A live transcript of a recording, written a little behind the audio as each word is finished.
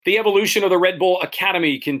The evolution of the Red Bull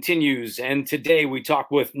Academy continues, and today we talk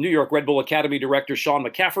with New York Red Bull Academy Director Sean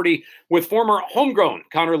McCafferty with former homegrown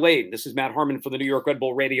Connor Lade. This is Matt Harmon for the New York Red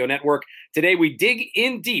Bull Radio Network. Today we dig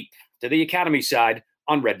in deep to the Academy side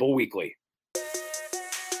on Red Bull Weekly.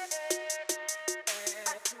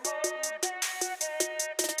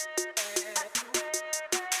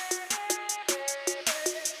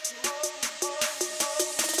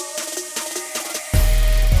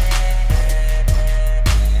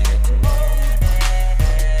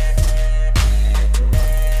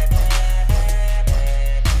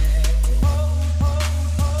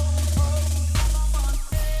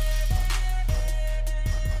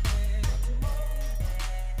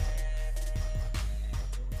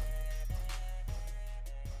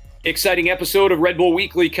 Exciting episode of Red Bull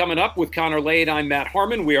Weekly coming up with Connor Lade. I'm Matt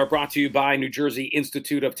Harmon. We are brought to you by New Jersey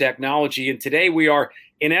Institute of Technology. And today we are,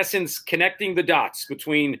 in essence, connecting the dots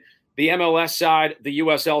between the MLS side, the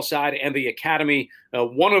USL side, and the Academy.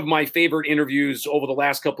 One of my favorite interviews over the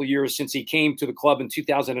last couple of years since he came to the club in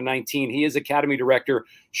 2019. He is Academy Director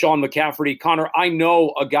Sean McCafferty. Connor, I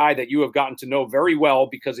know a guy that you have gotten to know very well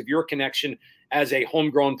because of your connection as a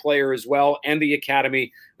homegrown player as well, and the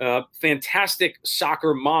Academy. Fantastic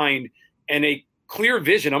soccer mind and a clear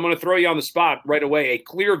vision. I'm going to throw you on the spot right away. A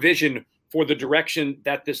clear vision for the direction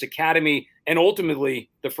that this Academy and ultimately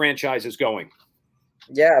the franchise is going.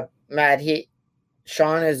 Yeah, Matt,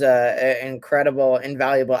 Sean is an incredible,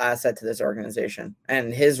 invaluable asset to this organization.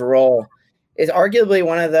 And his role is arguably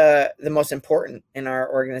one of the most important in our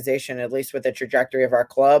organization, at least with the trajectory of our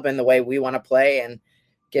club and the way we want to play and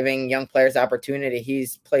giving young players opportunity.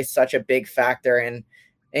 He's placed such a big factor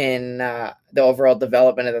in the overall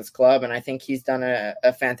development of this club, and I think he's done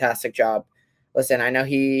a fantastic job. Listen, I know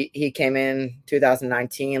he came in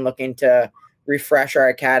 2019 looking to refresh our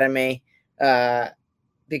academy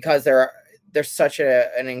because there's such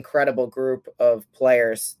an incredible group of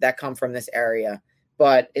players that come from this area.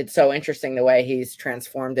 But it's so interesting the way he's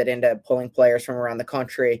transformed it into pulling players from around the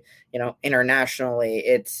country, internationally.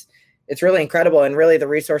 It's really incredible, and really the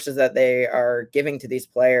resources that they are giving to these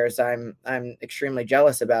players, I'm extremely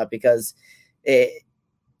jealous about, because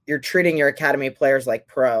you're treating your academy players like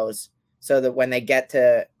pros, so that when they get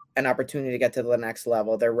to an opportunity to get to the next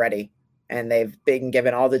level, they're ready and they've been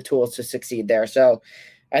given all the tools to succeed there. So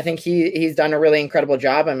I think he's done a really incredible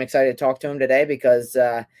job. I'm excited to talk to him today because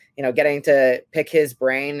getting to pick his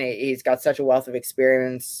brain. He's got such a wealth of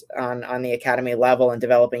experience on the academy level and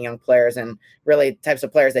developing young players, and really types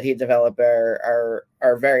of players that he developed are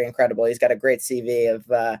very incredible. He's got a great CV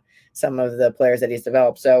of some of the players that he's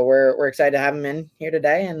developed. So we're excited to have him in here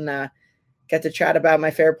today and get to chat about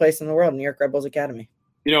my favorite place in the world, New York Red Bulls Academy.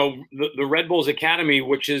 The Red Bulls Academy,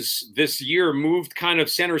 which is this year moved kind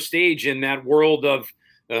of center stage in that world of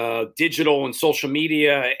digital and social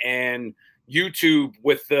media and YouTube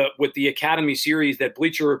with the Academy series that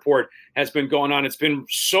Bleacher Report has been going on. It's been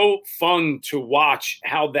so fun to watch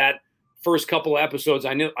how that first couple of episodes,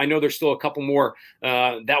 I know there's still a couple more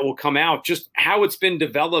that will come out, just how it's been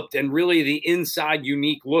developed and really the inside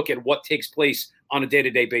unique look at what takes place on a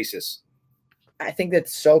day-to-day basis. I think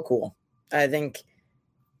that's so cool. I think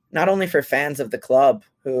not only for fans of the club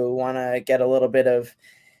who want to get a little bit of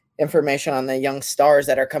information on the young stars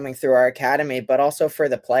that are coming through our academy, but also for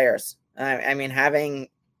the players. I mean, having,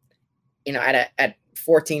 at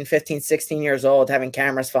 14, 15, 16 years old, having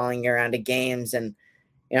cameras following you around to games and,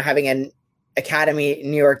 having an academy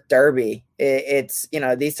New York derby, it's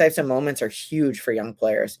these types of moments are huge for young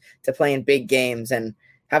players to play in big games and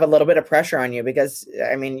have a little bit of pressure on you because,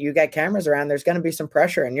 you got cameras around, there's going to be some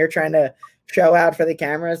pressure and you're trying to show out for the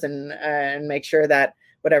cameras and make sure that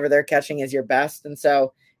whatever they're catching is your best. And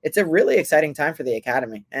so it's a really exciting time for the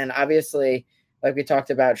academy. And obviously, like we talked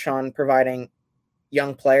about, Sean providing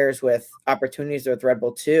young players with opportunities with Red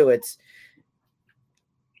Bull 2.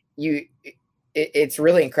 It's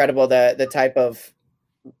really incredible the type of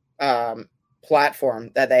platform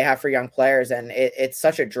that they have for young players, and it's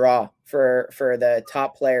such a draw for the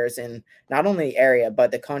top players in not only the area but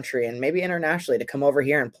the country and maybe internationally to come over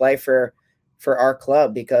here and play for our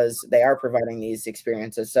club because they are providing these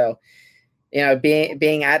experiences. So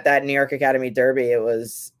being at that New York Academy Derby, it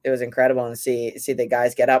was incredible and see the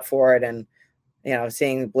guys get up for it, and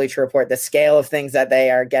seeing Bleacher Report, the scale of things that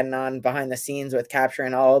they are getting on behind the scenes with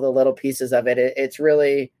capturing all the little pieces of it. It's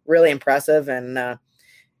really, really impressive. And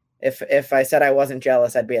if I said I wasn't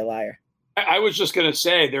jealous, I'd be a liar. I was just going to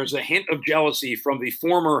say there's a hint of jealousy from the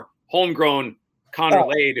former homegrown Connor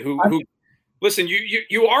Lade, who listen,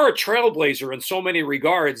 you are a trailblazer in so many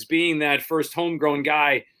regards, being that first homegrown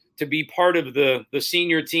guy to be part of the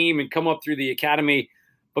senior team and come up through the academy.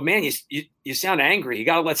 But man, you sound angry. You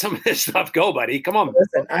got to let some of this stuff go, buddy. Come on.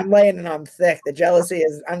 Listen, I'm laying and I'm thick. The jealousy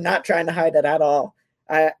is, I'm not trying to hide it at all.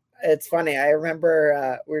 It's funny. I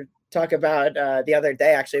remember we were talking about the other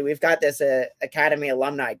day, actually, we've got this Academy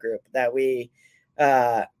alumni group that we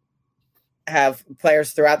have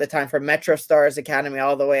players throughout the time, from Metro Stars Academy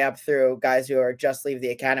all the way up through guys who are just leave the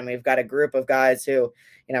academy. We've got a group of guys who,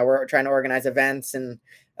 we're trying to organize events and,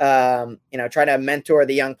 try to mentor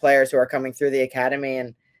the young players who are coming through the academy.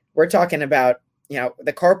 And we're talking about,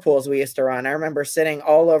 the carpools we used to run. I remember sitting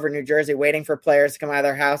all over New Jersey, waiting for players to come out of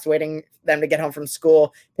their house, waiting them to get home from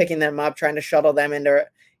school, picking them up, trying to shuttle them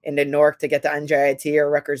into Newark to get to NJIT or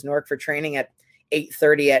Rutgers Newark for training at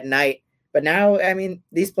 8:30 at night. But now, I mean,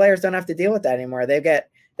 these players don't have to deal with that anymore. They get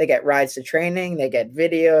rides to training, they get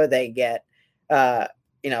video, they get,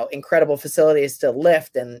 incredible facilities to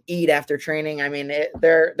lift and eat after training. I mean,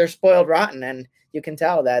 they're spoiled rotten, and you can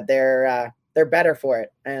tell that they're better for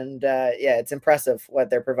it. And it's impressive what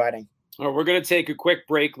they're providing. All right, we're going to take a quick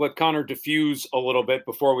break. Let Connor diffuse a little bit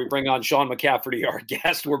before we bring on Sean McCafferty, our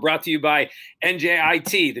guest. We're brought to you by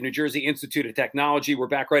NJIT, the New Jersey Institute of Technology. We're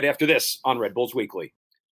back right after this on Red Bulls Weekly.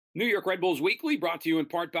 New York Red Bulls Weekly, brought to you in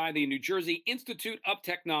part by the New Jersey Institute of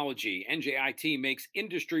Technology. NJIT makes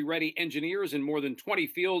industry-ready engineers in more than 20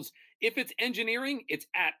 fields. If it's engineering, it's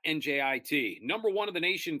at NJIT. Number one in the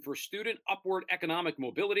nation for student upward economic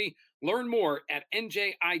mobility. Learn more at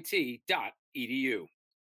njit.edu.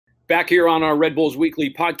 Back here on our Red Bulls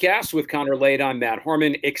Weekly podcast with Connor Lade, I'm Matt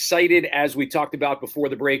Harmon. Excited, as we talked about before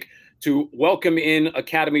the break, to welcome in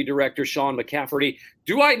Academy Director Sean McCafferty.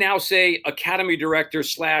 Do I now say Academy Director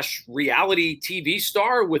 / reality TV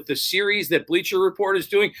star with the series that Bleacher Report is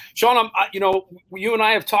doing? Sean, you and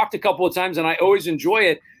I have talked a couple of times, and I always enjoy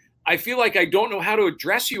it. I feel like I don't know how to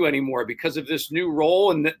address you anymore because of this new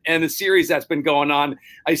role and the series that's been going on.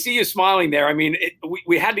 I see you smiling there. I mean,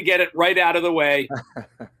 we had to get it right out of the way.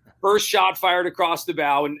 First shot fired across the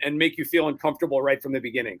bow and make you feel uncomfortable right from the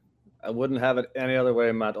beginning. I wouldn't have it any other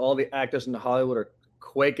way, Matt. All the actors in Hollywood are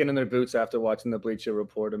quaking in their boots after watching the Bleacher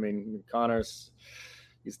Report. I mean,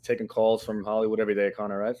 he's taking calls from Hollywood every day,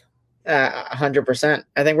 Connor, right? 100%.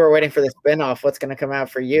 I think we're waiting for the spinoff. What's going to come out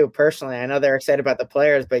for you personally? I know they're excited about the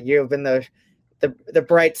players, but you've been the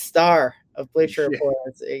bright star of Bleacher Report,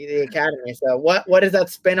 the Academy. So what is that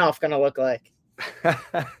spinoff going to look like?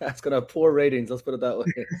 That's going to have poor ratings. Let's put it that way.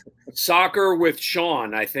 Soccer with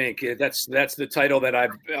Sean, I think that's the title that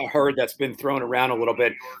I've heard that's been thrown around a little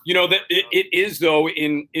bit. That it is, though,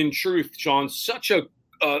 in truth, Sean, such a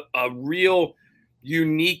real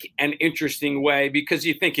unique and interesting way, because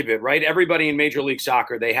you think of it, right? Everybody in Major League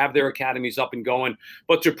Soccer, they have their academies up and going,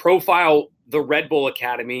 but to profile the Red Bull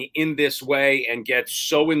Academy in this way and get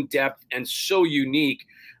so in depth and so unique.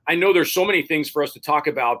 I know there's so many things for us to talk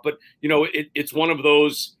about, but it's one of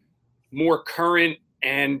those more current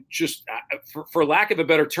and just, for lack of a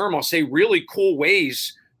better term, I'll say really cool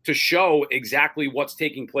ways to show exactly what's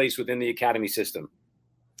taking place within the academy system.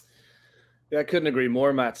 Yeah, I couldn't agree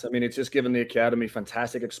more, Matt. I mean, it's just given the academy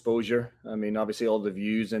fantastic exposure. I mean, obviously all the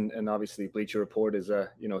views and obviously Bleacher Report is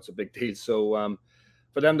it's a big deal. So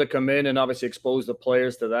for them to come in and obviously expose the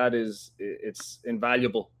players to that it's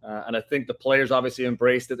invaluable. And I think the players obviously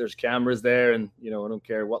embraced it. There's cameras there, and I don't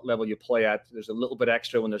care what level you play at. There's a little bit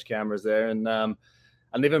extra when there's cameras there, and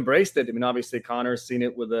they've embraced it. I mean, obviously Connor's seen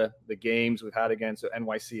it with the games we've had against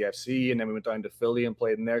NYCFC, and then we went down to Philly and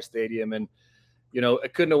played in their stadium, and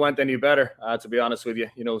it couldn't have went any better, to be honest with you.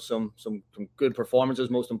 Some good performances,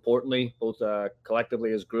 most importantly, both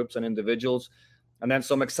collectively as groups and individuals. And then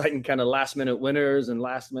some exciting kind of last-minute winners and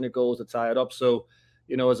last-minute goals to tie it up. So,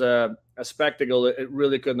 as a spectacle, it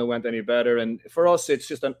really couldn't have went any better. And for us, it's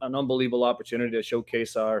just an unbelievable opportunity to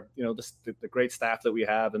showcase our, the great staff that we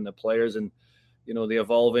have and the players and, the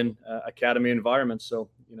evolving academy environment.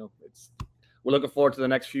 So, we're looking forward to the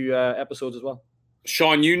next few episodes as well.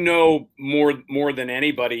 Sean, more than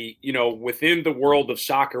anybody, within the world of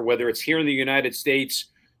soccer, whether it's here in the United States,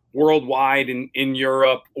 worldwide, in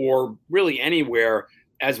Europe, or really anywhere,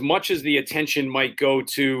 as much as the attention might go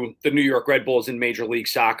to the New York Red Bulls in Major League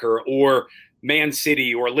Soccer, or Man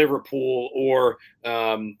City, or Liverpool, or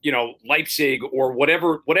Leipzig, or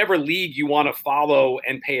whatever league you want to follow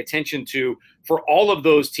and pay attention to, for all of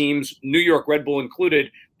those teams, New York Red Bull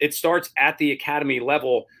included, it starts at the academy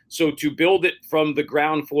level. So to build it from the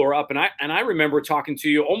ground floor up, and I remember talking to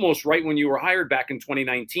you almost right when you were hired back in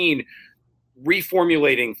 2019,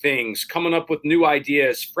 reformulating things, coming up with new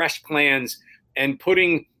ideas, fresh plans, and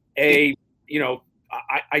putting I'd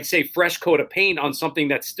say fresh coat of paint on something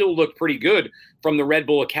that still looked pretty good from the Red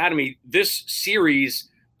Bull Academy. This series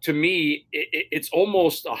to me, it's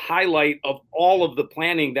almost a highlight of all of the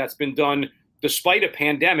planning that's been done despite a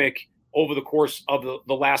pandemic over the course of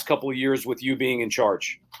the last couple of years with you being in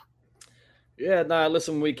charge. Yeah, no,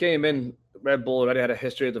 listen, we came in, Red Bull already had a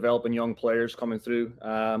history of developing young players coming through.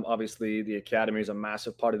 Obviously, the academy is a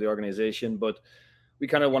massive part of the organization, but we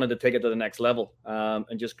kind of wanted to take it to the next level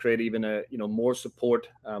and just create even more support,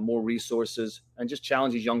 more resources, and just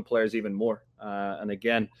challenge these young players even more. And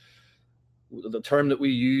again, the term that we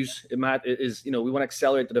use, Matt, is, we want to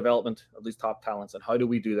accelerate the development of these top talents. And how do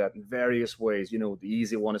we do that? In various ways. The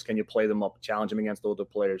easy one is, can you play them up, challenge them against older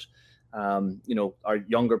players? Our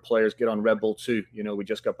younger players get on Red Bull too. We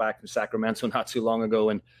just got back from Sacramento not too long ago,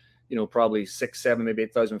 and probably 6, 7, maybe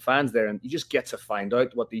 8,000 fans there, and you just get to find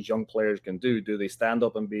out what these young players can do. Do they stand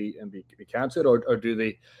up and be counted, or do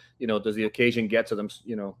they, does the occasion get to them?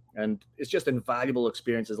 And it's just invaluable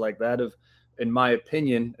experiences like that in my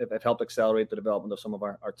opinion, have helped accelerate the development of some of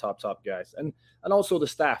our top guys, and also the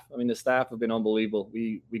staff. I mean, the staff have been unbelievable.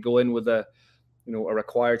 We go in with a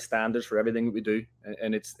required standards for everything that we do,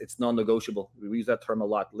 and it's non-negotiable. We use that term a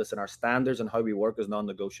lot. Listen, our standards and how we work is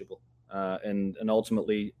non-negotiable, and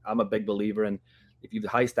ultimately, I'm a big believer in, if you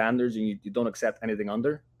have high standards and you don't accept anything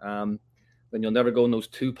under, then you'll never go in those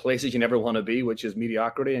two places you never want to be, which is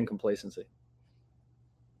mediocrity and complacency.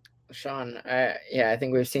 Sean, I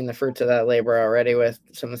think we've seen the fruits of that labor already with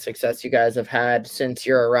some of the success you guys have had since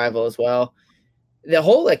your arrival as well. The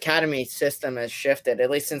whole academy system has shifted, at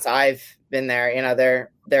least since I've been there.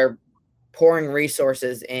 They're pouring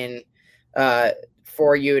resources in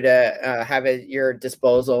for you to have at your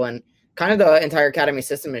disposal, and kind of the entire academy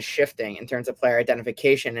system is shifting in terms of player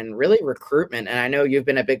identification and really recruitment. And I know you've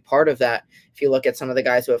been a big part of that. If you look at some of the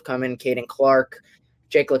guys who have come in, Caden Clark,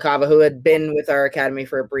 Jake LaCava, who had been with our academy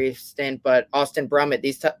for a brief stint, but Austin Brummett,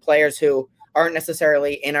 these players who aren't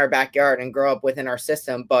necessarily in our backyard and grow up within our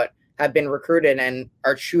system, but have been recruited and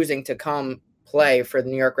are choosing to come play for the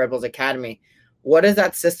New York Red Bulls Academy. What is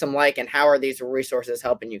that system like, and how are these resources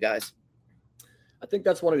helping you guys? I think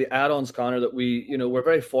that's one of the add-ons, Connor, that we're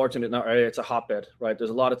very fortunate in our area. It's a hotbed, right? There's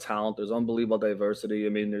a lot of talent. There's unbelievable diversity. I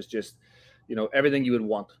mean, there's just, everything you would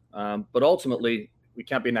want. But ultimately, we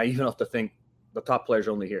can't be naive enough to think the top players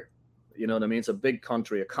are only here. You know what I mean? It's a big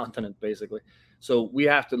country, a continent, basically. So we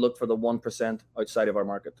have to look for the 1% outside of our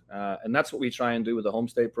market. And that's what we try and do with the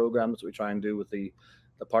homestay program. That's what we try and do with the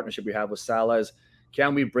partnership we have with Salah is,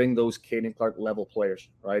 can we bring those Caden Clark level players,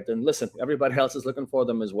 right? And listen, everybody else is looking for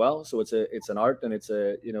them as well. So it's an art, and it's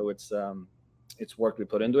work we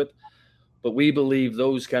put into it. But we believe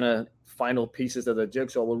those kind of final pieces of the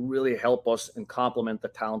jigsaw will really help us and complement the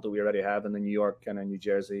talent that we already have in the New York and New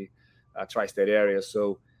Jersey tri-state area.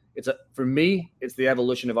 So for me, it's the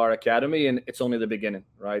evolution of our academy, and it's only the beginning,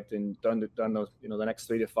 right? And down the next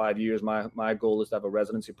 3 to 5 years, my goal is to have a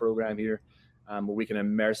residency program here, where we can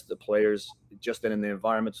immerse the players just in the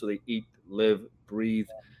environment, so they eat, live, breathe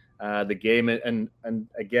the game. And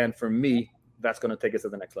again, for me, that's going to take us to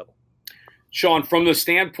the next level. Sean, from the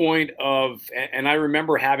standpoint of, and I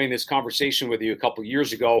remember having this conversation with you a couple of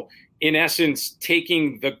years ago, in essence,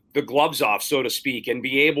 taking the gloves off, so to speak, and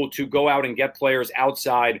be able to go out and get players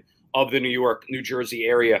outside of the New York, New Jersey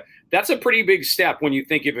area. That's a pretty big step when you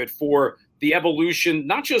think of it for the evolution,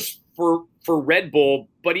 not just for Red Bull,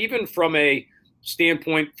 but even from a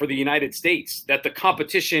standpoint for the United States, that the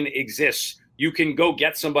competition exists. You can go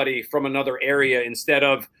get somebody from another area instead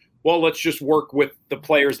of, well, let's just work with the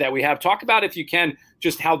players that we have. Talk about, if you can,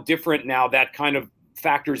 just how different now that kind of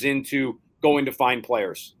factors into going to find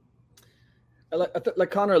players.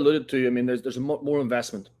 Like Connor alluded to, I mean, there's more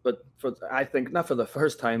investment, but I think not for the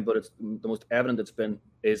first time, but it's the most evident it's been,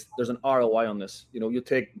 is there's an ROI on this. You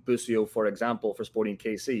take Busio, for example, for Sporting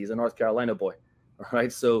KC. He's a North Carolina boy,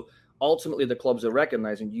 right? So ultimately, the clubs are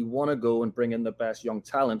recognizing you want to go and bring in the best young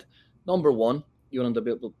talent. Number one, you want them to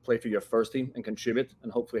be able to play for your first team and contribute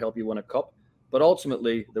and hopefully help you win a cup. But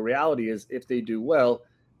ultimately, the reality is, if they do well,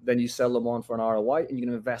 then you sell them on for an ROI, and you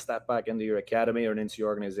can invest that back into your academy or into your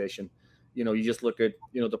organization. You just look at,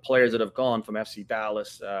 the players that have gone from FC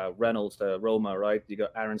Dallas, Reynolds to Roma, right? You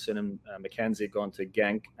got Aronson and McKenzie going to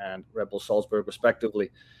Genk and Red Bull Salzburg, respectively.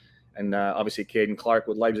 And obviously, Caden Clark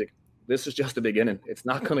with Leipzig. This is just the beginning. It's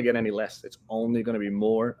not going to get any less. It's only going to be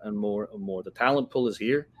more and more and more. The talent pool is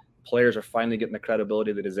here. Players are finally getting the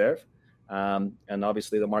credibility they deserve. And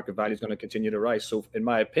obviously, the market value is going to continue to rise. So in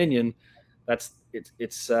my opinion,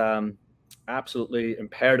 it's absolutely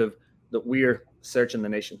imperative that we're searching the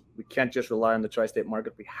nation. We can't just rely on the tri-state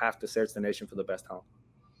market. We have to search the nation for the best talent.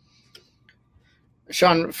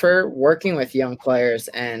 Sean, for working with young players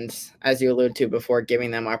and, as you alluded to before, giving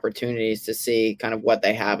them opportunities to see kind of what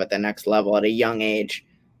they have at the next level at a young age,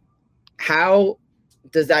 how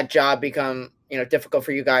does that job become, difficult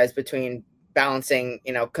for you guys between balancing,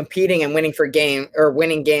 competing and winning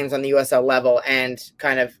winning games on the USL level and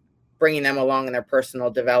kind of bringing them along in their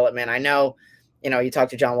personal development? I know, you talk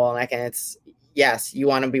to John Wolyniec and it's, yes, you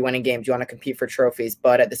want to be winning games, you want to compete for trophies,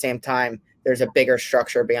 but at the same time, there's a bigger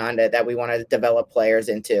structure beyond it that we want to develop players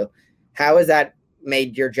into. How has that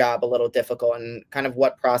made your job a little difficult, and kind of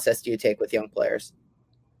what process do you take with young players?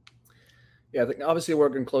 Yeah, I think obviously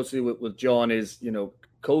working closely with John is,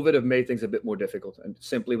 COVID have made things a bit more difficult, and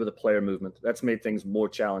simply with the player movement, that's made things more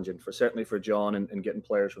challenging certainly for John and getting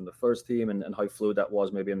players from the first team and how fluid that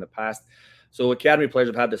was maybe in the past. So academy players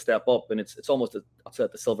have had to step up, and it's almost the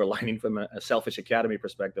silver lining from a selfish academy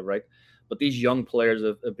perspective, right? But these young players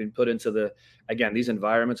have been put into these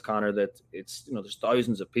environments, Connor, that it's, there's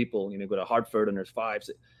thousands of people, go to Hartford and there's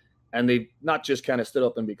fives. And they've not just kind of stood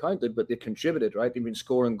up and be counted, but they've contributed, right? They've been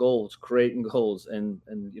scoring goals, creating goals. And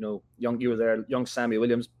you were there, young Sammy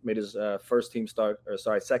Williams made his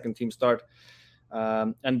second team start.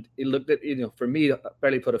 And it looked at, for me,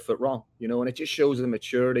 barely put a foot wrong, and it just shows the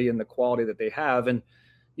maturity and the quality that they have. And,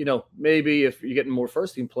 maybe if you're getting more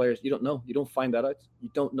first team players, you don't know. You don't find that out. You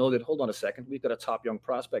don't know that, hold on a second, we've got a top young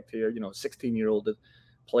prospect here, a 16-year-old that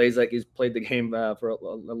plays like he's played the game for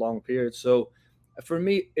a long period. So, for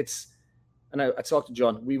me, I talked to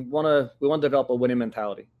John, we want to develop a winning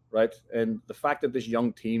mentality, right? And the fact that this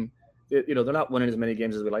young team, they're not winning as many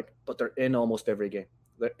games as we like, but they're in almost every game.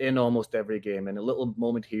 And a little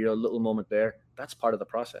moment here, a little moment there, that's part of the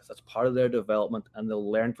process. That's part of their development, and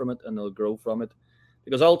they'll learn from it and they'll grow from it.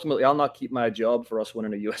 Because ultimately, I'll not keep my job for us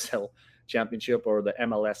winning a USL championship or the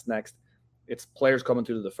MLS next. It's players coming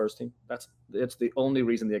through to the first team. It's the only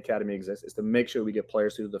reason the academy exists, is to make sure we get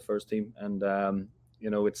players through to the first team. And,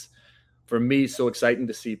 it's, for me, so exciting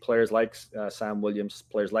to see players like Sam Williams,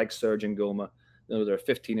 players like Serge and Goma. They're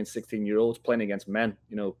 15 and 16-year-olds playing against men,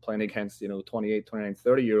 playing against, 28, 29,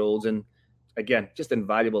 30-year-olds. And, again, just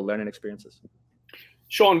invaluable learning experiences.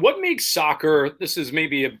 Sean, what makes soccer, this is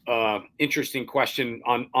maybe an interesting question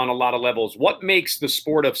on a lot of levels, what makes the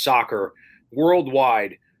sport of soccer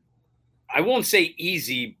worldwide, I won't say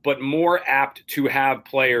easy, but more apt to have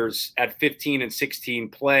players at 15 and 16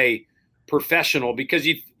 play professional? Because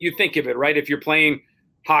you think of it, right? If you're playing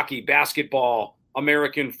hockey, basketball,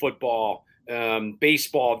 American football,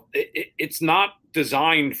 baseball, it's not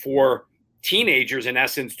designed for teenagers, in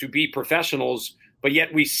essence, to be professionals, but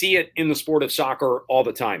yet we see it in the sport of soccer all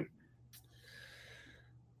the time.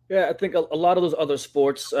 Yeah, I think a lot of those other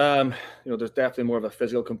sports, there's definitely more of a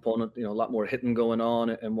physical component, a lot more hitting going on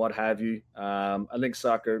and what have you. I think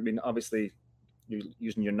soccer, obviously you're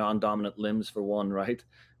using your non-dominant limbs for one, right?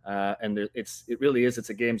 And it's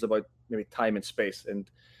a game's about maybe time and space,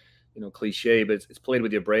 and, cliche, but it's played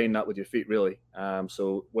with your brain, not with your feet, really.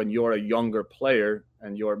 So when you're a younger player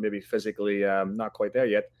and you're maybe physically not quite there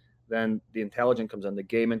yet, then the intelligence comes in, the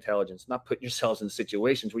game intelligence, not putting yourselves in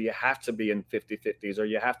situations where you have to be in 50-50s or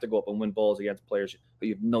you have to go up and win balls against players who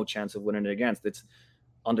you have no chance of winning it against. It's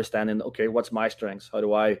understanding, okay, what's my strengths? How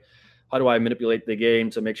do I manipulate the game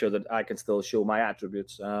to make sure that I can still show my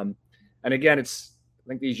attributes? And again, I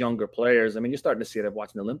think these younger players, you're starting to see it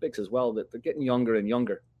watching the Olympics as well, that they're getting younger and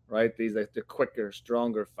younger, right? They're quicker,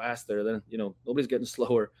 stronger, faster. Then, nobody's getting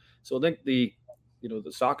slower. So I think the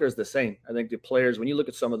soccer is the same. I think the players, when you look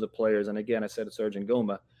at some of the players, and again, I said it's Serge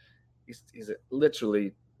Goma, he's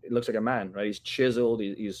literally, it looks like a man, right? He's chiseled,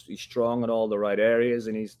 he's strong in all the right areas,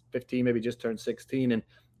 and he's 15, maybe just turned 16, and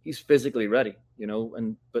he's physically ready,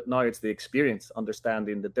 but now it's the experience,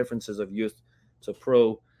 understanding the differences of youth to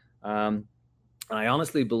pro. And I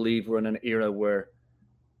honestly believe we're in an era where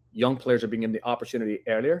young players are being given the opportunity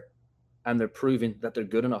earlier, and they're proving that they're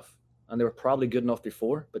good enough. And they were probably good enough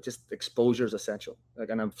before, but just exposure is essential.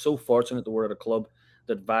 And I'm so fortunate to work at a club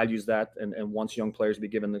that values that and wants young players to be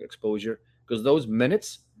given the exposure, because those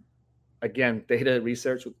minutes, again, data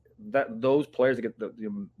research, that those players that get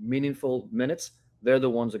the meaningful minutes, they're the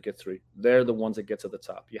ones that get through. They're the ones that get to the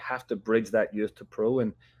top. You have to bridge that youth to pro,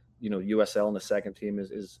 and USL and the second team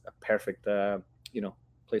is a perfect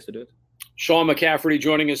place to do it. Sean McCafferty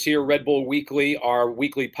joining us here, Red Bull Weekly, our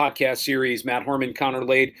weekly podcast series. Matt Harmon, Connor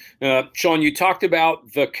Lade. Sean, you talked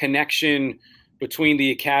about the connection between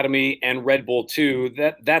the academy and Red Bull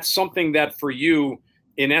 2. That's something that for you,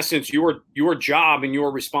 in essence, your job and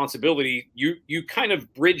your responsibility, you kind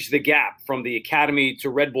of bridge the gap from the academy to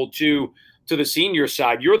Red Bull 2 to the senior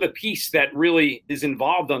side. You're the piece that really is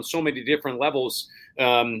involved on so many different levels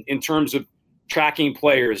in terms of tracking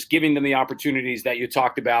players, giving them the opportunities that you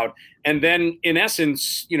talked about. And then, in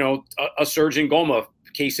essence, a Serge Goma,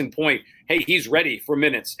 case in point, hey, he's ready for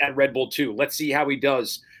minutes at Red Bull 2. Let's see how he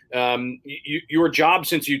does Your job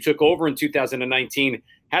since you took over in 2019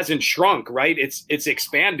 hasn't shrunk, right? It's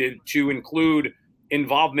expanded to include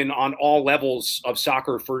involvement on all levels of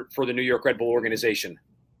soccer for the New York Red Bull organization.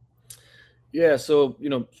 Yeah, so,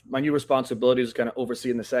 my new responsibility is kind of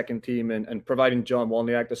overseeing the second team and providing John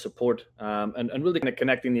Wozniak the support and really kind of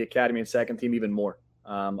connecting the academy and second team even more.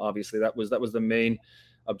 Obviously, that was the main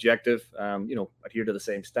objective, adhere to the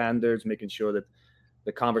same standards, making sure that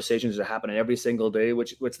the conversations are happening every single day,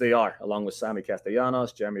 which they are, along with Sammy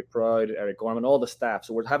Castellanos, Jeremy Proud, Eric Gorman, all the staff.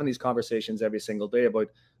 So we're having these conversations every single day about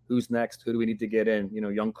who's next, who do we need to get in.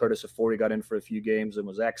 Young Curtis Afori got in for a few games and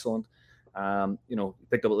was excellent.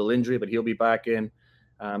 Picked up a little injury, but he'll be back in.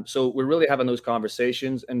 So we're really having those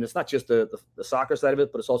conversations, and it's not just the soccer side of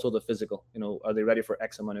it, but it's also the physical. Are they ready for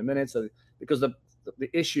X amount of minutes? Because the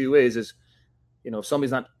issue is if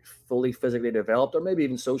somebody's not fully physically developed, or maybe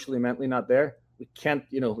even socially, mentally not there, we can't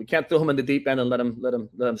throw them in the deep end and let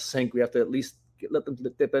them sink. We have to at least let them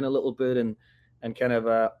dip in a little bit and kind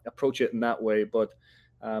of approach it in that way. But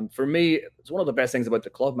for me, it's one of the best things about the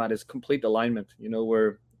club, Matt, is complete alignment.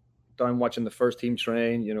 We're down watching the first team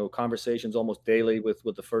train, conversations almost daily with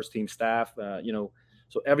the first team staff,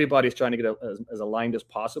 so everybody's trying to get as aligned as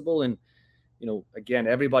possible. And, again,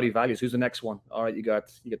 everybody values who's the next one. All right, you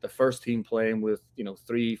get the first team playing with,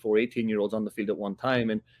 3, 4, 18-year-olds on the field at one time.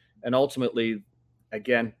 And ultimately,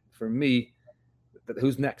 again, for me,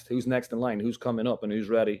 who's next in line, who's coming up and who's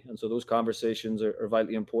ready. And so those conversations are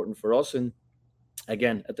vitally important for us. And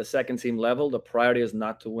again, at the second team level, the priority is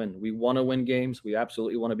not to win. We want to win games. We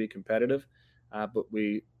absolutely want to be competitive. But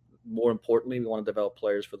more importantly, we want to develop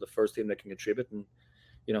players for the first team that can contribute. And,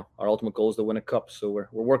 our ultimate goal is to win a cup. So we're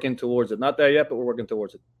working towards it. Not there yet, but we're working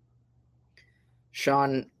towards it.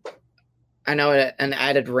 Sean, I know an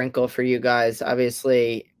added wrinkle for you guys.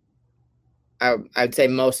 Obviously, I'd say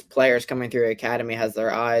most players coming through the academy has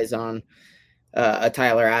their eyes on a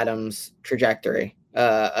Tyler Adams trajectory,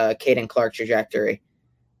 a Caden Clark trajectory.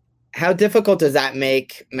 How difficult does that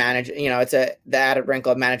make it's the added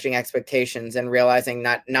wrinkle of managing expectations and realizing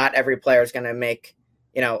not every player is going to make,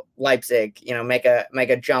 Leipzig, make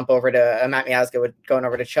a jump over to Matt Miazga going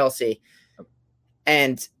over to Chelsea.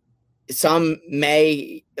 And some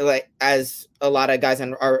may, as a lot of guys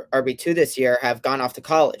on RB2 this year, have gone off to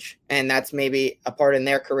college, and that's maybe a part in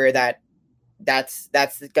their career that's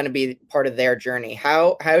going to be part of their journey.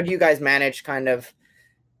 How do you guys manage kind of,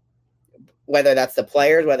 whether that's the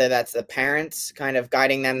players, whether that's the parents, kind of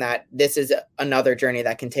guiding them that this is another journey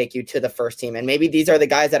that can take you to the first team, and maybe these are the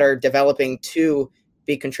guys that are developing to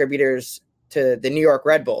be contributors to the New York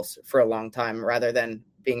Red Bulls for a long time rather than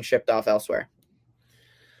being shipped off elsewhere?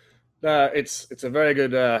 It's a very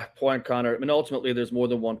good point, Connor. I mean, ultimately, there's more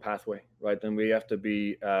than one pathway, right? And we have to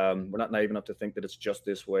be, we're not naive enough to think that it's just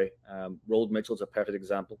this way. Roald Mitchell's a perfect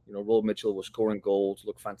example. Roald Mitchell was scoring goals,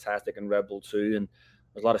 looked fantastic in Red Bull too. And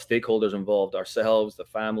there's a lot of stakeholders involved, ourselves, the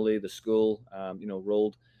family, the school,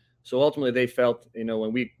 Roald. So ultimately, they felt,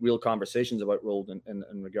 when we real conversations about Roald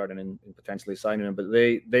and regarding and potentially signing him, but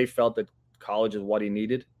they felt that college is what he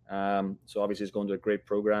needed. So obviously, he's going to a great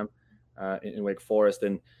program in Wake Forest,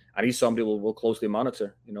 and he's somebody we'll closely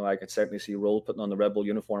monitor. I could certainly see Roald putting on the Red Bull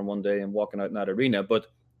uniform one day and walking out in that arena. But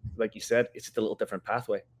like you said, it's a little different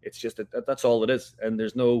pathway. It's just that's all it is, and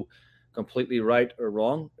there's no completely right or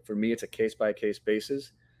wrong. For me, it's a case-by-case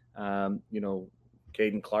basis.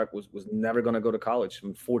 Caden Clark was never going to go to college.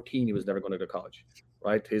 From 14, he was never going to go to college,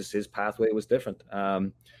 right? His pathway was different.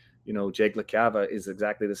 Jake LaCava is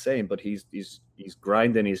exactly the same, but he's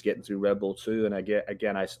grinding. He's getting through Red Bull too. And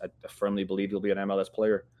I firmly believe he'll be an MLS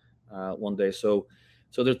player one day. So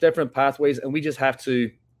there's different pathways, and we just have to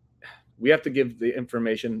give the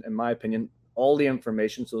information, in my opinion, all the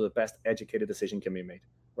information so the best educated decision can be made,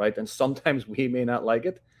 right? And sometimes we may not like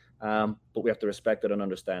it, but we have to respect it and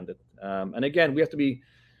understand it. And again, we have to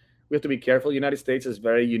be careful. The United States is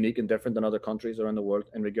very unique and different than other countries around the world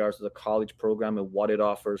in regards to the college program and what it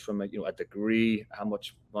offers from a degree, how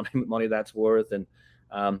much money that's worth. And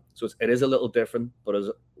so it is a little different, but as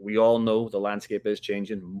we all know, the landscape is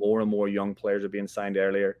changing. More and more young players are being signed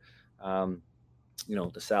earlier. The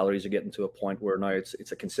salaries are getting to a point where now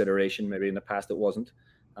it's a consideration. Maybe in the past it wasn't.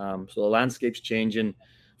 So the landscape's changing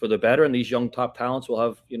for the better, and these young top talents will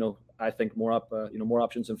have, I think more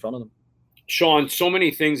options in front of them. Sean, so many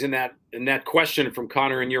things in that question from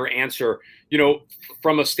Connor and your answer,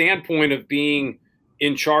 from a standpoint of being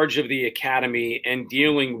in charge of the academy and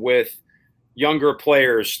dealing with younger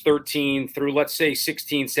players, 13 through, let's say,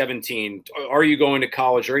 16, 17. Are you going to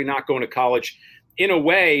college? Are you not going to college? In a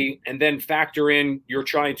way, and then factor in you're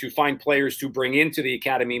trying to find players to bring into the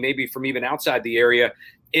academy, maybe from even outside the area.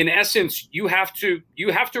 in essence, you have to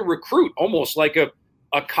recruit almost like a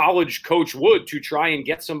college coach would to try and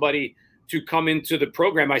get somebody to come into the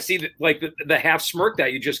program. I see that, like the half smirk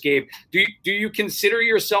that you just gave. Do you consider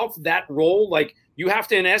yourself that role? Like, you have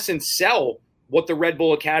to, in essence, sell what the Red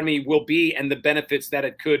Bull Academy will be and the benefits that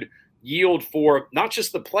it could yield for not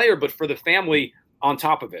just the player, but for the family on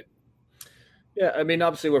top of it. Yeah, I mean,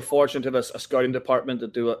 obviously we're fortunate to have a scouting department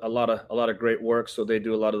that do a lot of great work. So they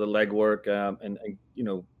do a lot of the legwork and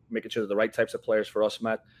making sure that the right types of players for us,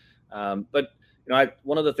 Matt. But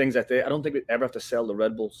one of the things I don't think we ever have to sell the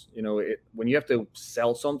Red Bulls. When you have to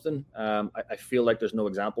sell something, I feel like there's no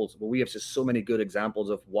examples. But we have just so many good examples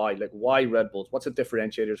of why Red Bulls. What's the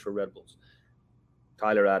differentiators for Red Bulls?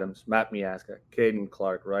 Tyler Adams, Matt Miazga, Caden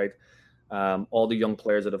Clark, right? All the young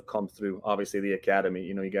players that have come through. Obviously the academy.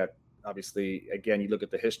 You got. Obviously, again, you look at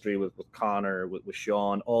the history with Connor, with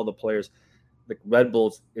Sean, all the players. The Red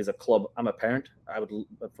Bulls is a club. I'm a parent.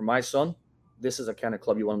 For my son, this is a kind of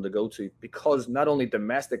club you want him to go to, because not only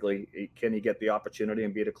domestically can he get the opportunity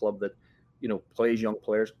and be at a club that, plays young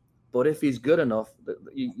players, but if he's good enough,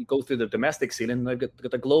 you go through the domestic ceiling, they've got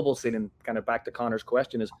the global ceiling. Kind of back to Connor's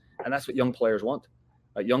question and that's what young players want.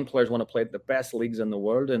 Young players want to play at the best leagues in the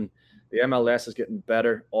world, and the MLS is getting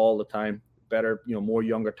better all the time. Better, more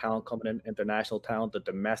younger talent coming in, international talent, the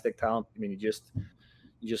domestic talent. I mean, you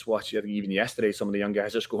just watch it. Even yesterday, some of the young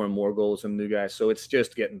guys are scoring more goals than new guys. So it's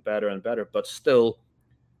just getting better and better. But still,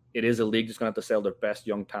 it is a league that's going to have to sell their best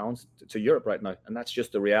young talents to Europe right now, and that's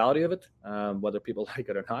just the reality of it. Whether people like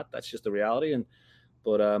it or not, that's just the reality.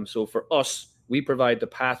 So for us, we provide the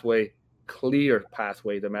pathway, clear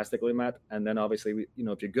pathway domestically, Matt, and then obviously,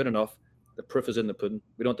 if you're good enough, the proof is in the pudding.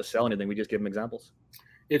 We don't have to sell anything. We just give them examples.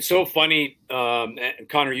 It's so funny,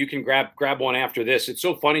 Connor, you can grab one after this. It's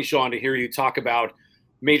so funny, Sean, to hear you talk about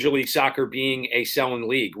Major League Soccer being a selling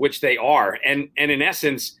league, which they are. And in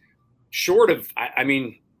essence, short of,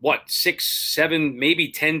 6, 7, maybe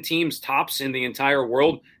 10 teams tops in the entire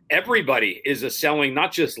world, everybody is a selling,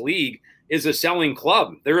 not just league, is a selling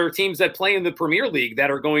club. There are teams that play in the Premier League that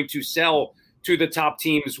are going to sell to the top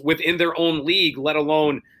teams within their own league, let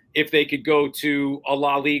alone if they could go to a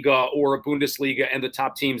La Liga or a Bundesliga and the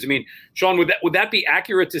top teams. I mean, Sean, would that be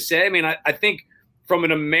accurate to say? I mean, I think from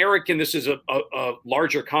an American, this is a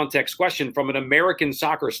larger context question. From an American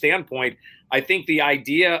soccer standpoint, I think the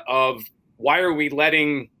idea of why are we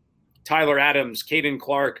letting Tyler Adams, Caden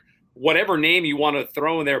Clark, whatever name you want to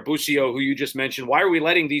throw in there, Busio, who you just mentioned, why are we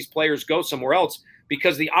letting these players go somewhere else?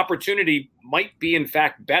 Because the opportunity might be, in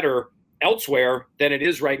fact, better elsewhere than it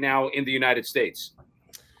is right now in the United States.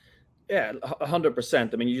 Yeah,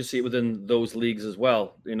 100%. I mean, you just see it within those leagues as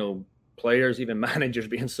well. Players, even managers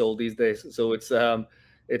being sold these days. So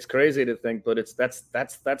it's crazy to think, but that's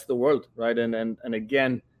the world, right? And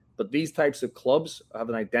again, but these types of clubs have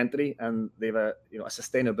an identity and they have a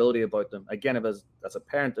sustainability about them. Again, as a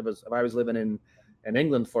parent, if I was living in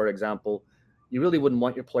England, for example, you really wouldn't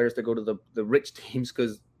want your players to go to the rich teams,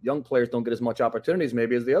 because young players don't get as much opportunities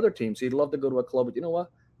maybe as the other teams. So you'd love to go to a club, but you know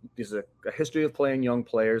what? There's a history of playing young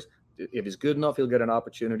players. If he's good enough, he'll get an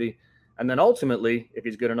opportunity. And then ultimately, if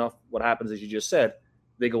he's good enough, what happens, as you just said,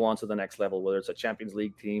 they go on to the next level, whether it's a Champions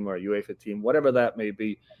League team or a UEFA team, whatever that may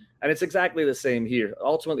be. And it's exactly the same here.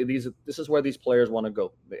 Ultimately, this is where these players want to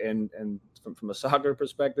go. And from a soccer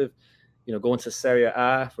perspective, going to Serie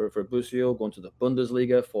A for Busio, going to the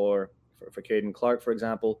Bundesliga for Caden Clark, for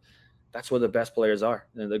example, that's where the best players are.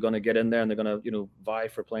 And they're going to get in there and they're going to, vie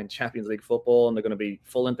for playing Champions League football, and they're going to be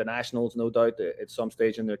full internationals, no doubt, at some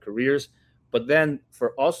stage in their careers. But then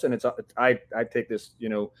for us, and I take this,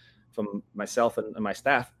 from myself and my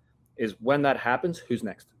staff, is when that happens, who's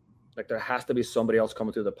next? Like, there has to be somebody else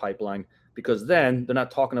coming through the pipeline, because then they're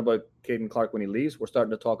not talking about Caden Clark when he leaves. We're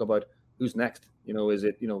starting to talk about who's next. Is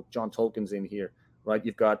it, John Tolkien's in here, right?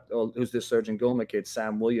 You've got, who's this Sergeant Goma kid,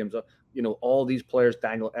 Sam Williams, all these players,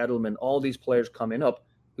 Daniel Edelman, all these players coming up.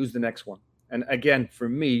 Who's the next one? And again, for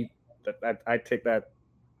me, I take that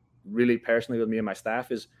really personally with me and my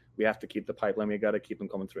staff, is we have to keep the pipeline. We got to keep them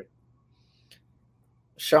coming through.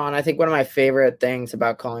 Sean, I think one of my favorite things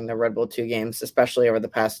about calling the Red Bull 2 games, especially over the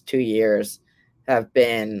past 2 years, have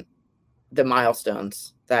been the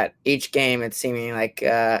milestones. That each game, it's seeming like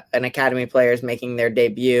an academy player is making their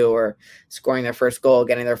debut or scoring their first goal,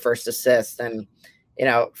 getting their first assist. And,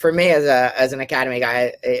 for me as an academy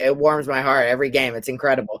guy, it warms my heart every game. It's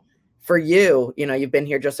incredible. For you, you've been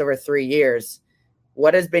here just over 3 years.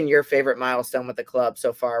 What has been your favorite milestone with the club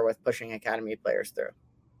so far with pushing academy players through?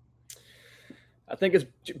 I think it's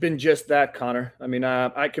been just that, Connor. I mean,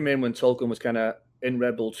 I came in when Tolkien was kind of in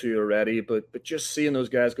Red Bull 2 already, but just seeing those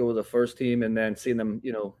guys go with the first team and then seeing them,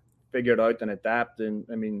 figure it out and adapt. And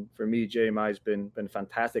I mean, for me, JMI's been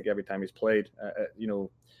fantastic every time he's played. You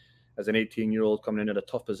know, as an 18-year-old coming in at a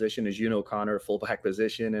tough position, as you know, Connor, fullback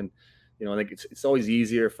position, and you know, I think it's always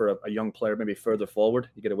easier for a young player, maybe further forward,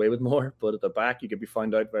 you get away with more, but at the back, you could be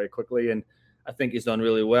found out very quickly. And I think he's done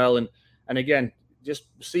really well. And again, just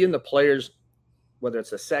seeing the players, whether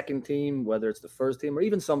it's the second team, whether it's the first team, or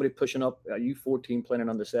even somebody pushing up a U14 playing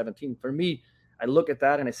under 17, for me, I look at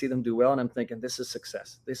that and I see them do well, and I'm thinking, this is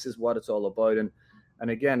success. This is what it's all about. And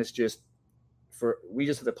again, it's just we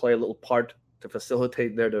just have to play a little part to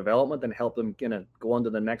facilitate their development and help them go on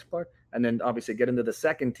to the next part. And then obviously get into the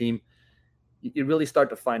second team. You really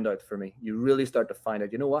start to find out, for me, you really start to find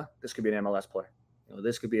out, you know what, this could be an MLS player. You know,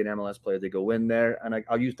 this could be an MLS player. They go in there, and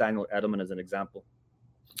I'll use Daniel Edelman as an example.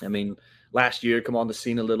 I mean, last year, come on the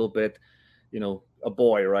scene a little bit, you know, a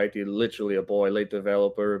boy, right? He's literally a boy, late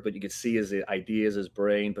developer, but you could see his ideas, his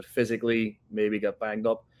brain, but physically maybe got banged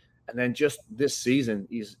up. And then just this season,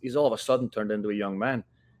 he's all of a sudden turned into a young man,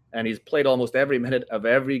 and he's played almost every minute of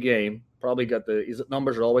every game. Probably got his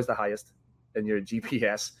numbers are always the highest in your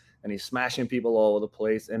GPS, and he's smashing people all over the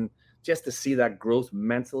place. And just to see that growth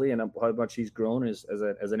mentally and how much he's grown as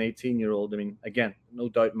an 18-year-old, I mean, again, no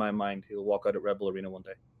doubt in my mind, he'll walk out at Red Bull Arena one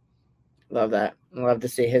day. Love that. Love to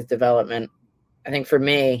see his development. I think for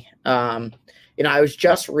me, you know, I was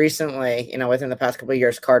just recently, you know, within the past couple of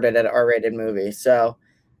years, carded at an R-rated movie. So,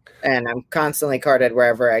 and I'm constantly carded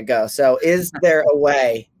wherever I go. So is there a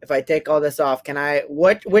way, if I take all this off,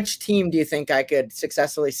 which team do you think I could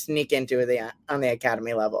successfully sneak into on the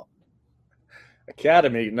academy level?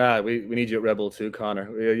 Academy? Nah, we need you at Rebel too, Connor.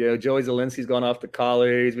 You know, Joey Zielinski's gone off to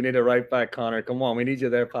college. We need a right back, Connor. Come on, we need you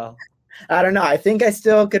there, pal. I don't know. I think I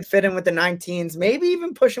still could fit in with the 19s, maybe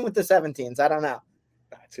even pushing with the 17s. I don't know.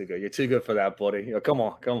 Too good. You're too good for that, buddy. You know, come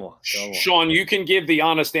on. Sean, you can give the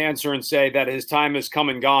honest answer and say that his time has come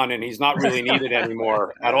and gone and he's not really needed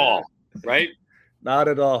anymore at all, right? Not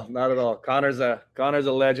at all. Connor's a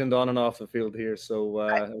legend on and off the field here. So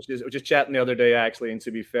I was just chatting the other day, actually, and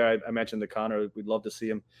to be fair, I mentioned to Connor, we'd love to see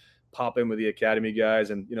him pop in with the academy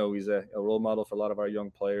guys, and you know, he's a role model for a lot of our young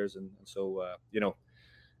players, and so you know,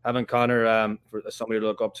 having Connor for somebody to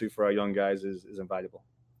look up to for our young guys is invaluable.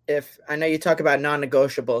 If I know you talk about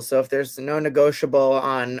non-negotiables, so if there's no negotiable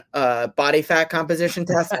on body fat composition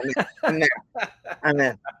test, I'm there. I'm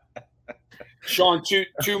in. Sean, two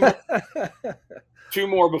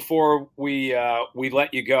more before we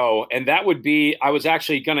let you go, and that would be, I was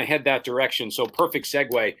actually going to head that direction. So perfect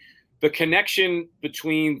segue. The connection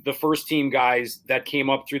between the first team guys that came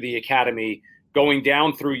up through the academy, going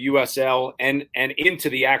down through USL and into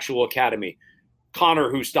the actual academy. Connor,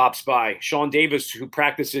 who stops by, Sean Davis, who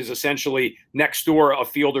practices essentially next door, a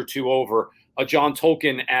field or two over, a John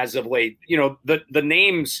Tolkien as of late. You know, the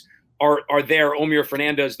names are there, Omir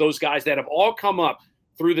Fernandez, those guys that have all come up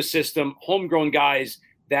through the system, homegrown guys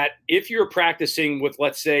that if you're practicing with,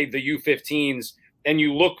 let's say, the U15s and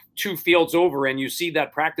you look two fields over and you see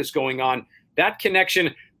that practice going on, that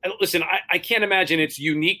connection, listen, I can't imagine it's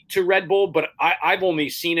unique to Red Bull, but I've only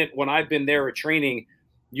seen it when I've been there at training.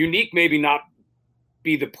 Unique, maybe not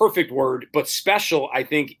be the perfect word, but special, I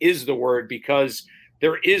think, is the word, because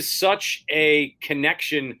there is such a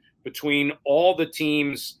connection between all the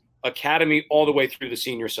teams, academy, all the way through the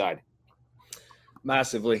senior side.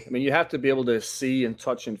 Massively. I mean, you have to be able to see and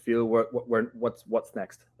touch and feel what's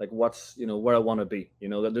next, like what's, you know, where I want to be. You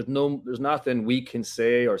know, there's nothing we can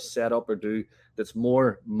say or set up or do that's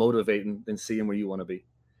more motivating than seeing where you want to be.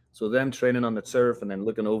 So them training on the turf and then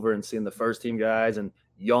looking over and seeing the first team guys and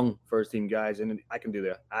young first team guys, and I can do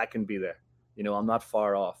that. I can be there. You know, I'm not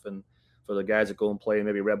far off. And for the guys that go and play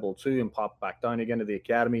maybe Red Bull 2 and pop back down again to the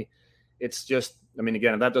academy, it's just, I mean,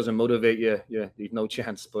 again, if that doesn't motivate you, you've no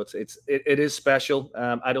chance. But it is special.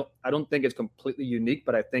 I don't think it's completely unique,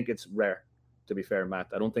 but I think it's rare, to be fair, Matt.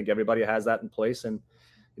 I don't think everybody has that in place. And,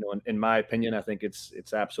 you know, in my opinion, I think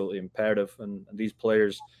it's absolutely imperative. And these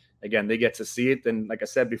players, again, they get to see it. And like I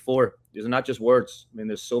said before, these are not just words. I mean,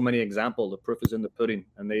 there's so many examples. The proof is in the pudding.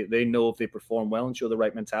 And they know if they perform well and show the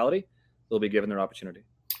right mentality, they'll be given their opportunity.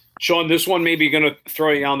 Sean, this one may be going to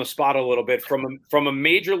throw you on the spot a little bit from a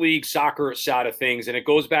Major League Soccer side of things, and it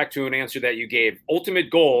goes back to an answer that you gave.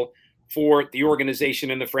 Ultimate goal for the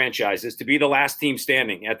organization and the franchise is to be the last team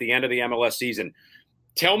standing at the end of the MLS season.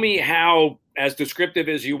 Tell me how, as descriptive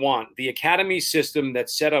as you want, the academy system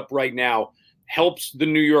that's set up right now helps the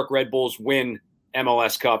New York Red Bulls win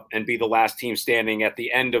MLS Cup and be the last team standing at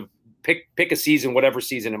the end of pick a season, whatever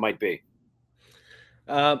season it might be.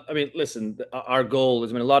 I mean, listen, our goal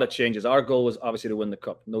is, I mean, a lot of changes. Our goal was obviously to win the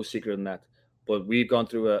cup, no secret in that. But we've gone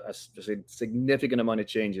through a significant amount of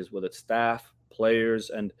changes, whether it's staff, players,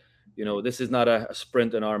 and This is not a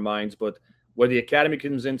sprint in our minds, but where the academy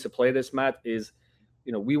comes into play this, Matt, is,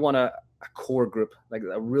 we want a core group, like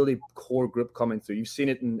a really core group coming through. You've seen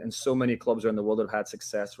it in so many clubs around the world that have had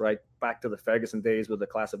success, right? Back to the Ferguson days with the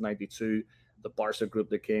class of 92, the Barca group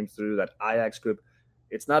that came through, that Ajax group.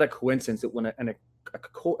 It's not a coincidence that when a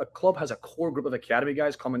club has a core group of academy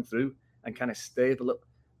guys coming through and kind of stay, but look,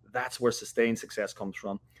 that's where sustained success comes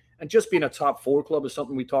from. And just being a top 4 club is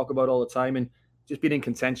something we talk about all the time, and just being in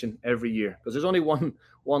contention every year, because there's only one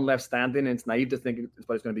left standing, and it's naive to think it's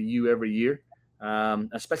going to be you every year,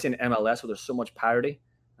 especially in MLS where there's so much parity.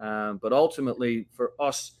 But ultimately, for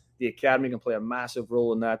us, the academy can play a massive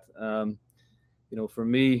role in that. For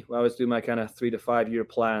me, I always do my kind of 3 to 5 year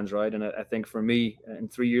plans, right? And I think for me, in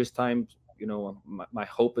 3 years' time, my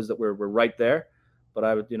hope is that we're right there. But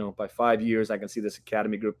I would, by 5 years, I can see this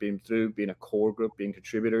academy group being a core group, being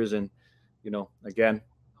contributors. And, again,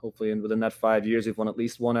 hopefully within that 5 years, we've won at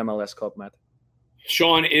least one MLS Cup, Matt.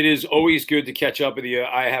 Sean, it is always good to catch up with you.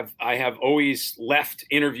 I have always left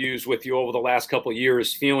interviews with you over the last couple of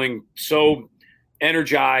years feeling so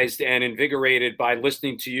energized and invigorated by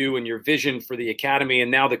listening to you and your vision for the academy,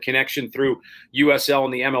 and now the connection through USL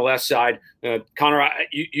and the MLS side. Connor,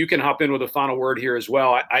 you can hop in with a final word here as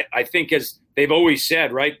well. I think, as they've always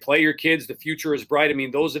said, right, play your kids, the future is bright. I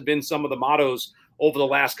mean, those have been some of the mottos over the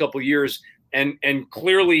last couple of years. And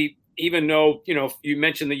clearly, even though, you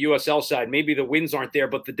mentioned the USL side, maybe the wins aren't there,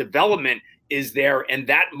 but the development is there. And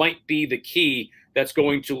that might be the key that's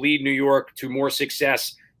going to lead New York to more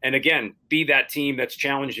success. And again, be that team that's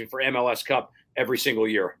challenging for MLS Cup every single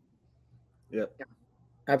year. Yeah,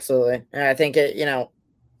 absolutely. And I think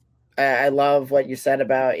I love what you said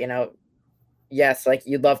about, yes, like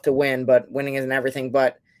you'd love to win, but winning isn't everything,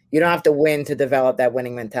 but you don't have to win to develop that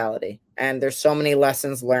winning mentality. And there's so many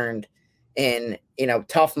lessons learned in,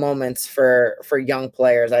 tough moments for young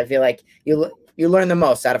players. I feel like you learn the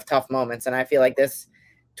most out of tough moments. And I feel like this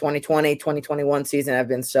 2020, 2021 season have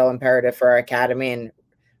been so imperative for our academy, and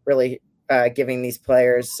really giving these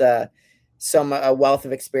players a wealth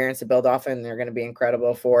of experience to build off, and they're going to be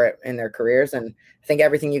incredible for it in their careers. And I think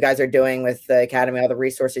everything you guys are doing with the academy, all the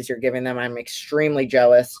resources you're giving them, I'm extremely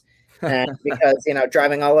jealous. And because,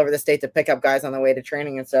 driving all over the state to pick up guys on the way to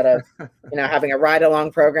training instead of, having a ride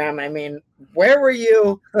along program. I mean, where were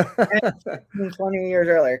you 20 years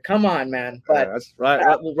earlier? Come on, man. But that's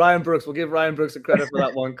right. Ryan Brooks, we'll give Ryan Brooks the credit for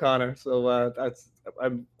that one, Connor. So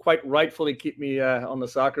I'm quite rightfully keep me on the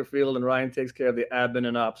soccer field, and Ryan takes care of the admin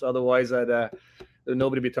and ops. Otherwise, there'd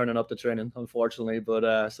nobody be turning up to training, unfortunately.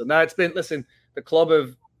 But so now listen, the club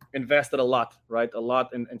have invested a lot, right? A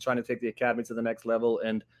lot in trying to take the academy to the next level.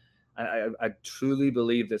 And I truly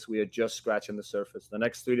believe this. We are just scratching the surface. The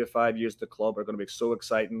next 3 to 5 years, the club are going to be so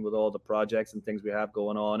exciting with all the projects and things we have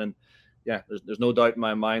going on. And yeah, there's no doubt in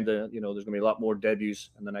my mind that, there's going to be a lot more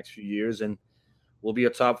debuts in the next few years, and we'll be a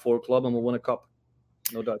top 4 club and we'll win a cup.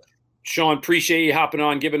 No doubt. Sean, appreciate you hopping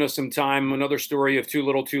on, giving us some time. Another story of Too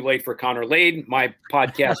Little Too Late for Connor Lade, my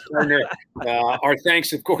podcast partner. Our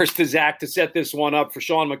thanks, of course, to Zach to set this one up. For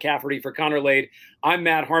Sean McCafferty, for Connor Lade, I'm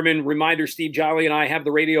Matt Harmon. Reminder, Steve Jolly and I have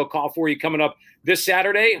the radio call for you coming up this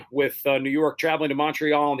Saturday with New York traveling to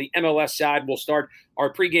Montreal. On the MLS side, we'll start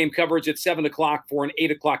our pregame coverage at 7 o'clock for an 8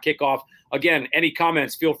 o'clock kickoff. Again, any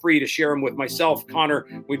comments, feel free to share them with myself, Connor.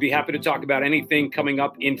 We'd be happy to talk about anything coming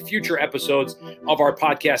up in future episodes of our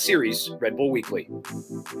podcast series, Red Bull Weekly.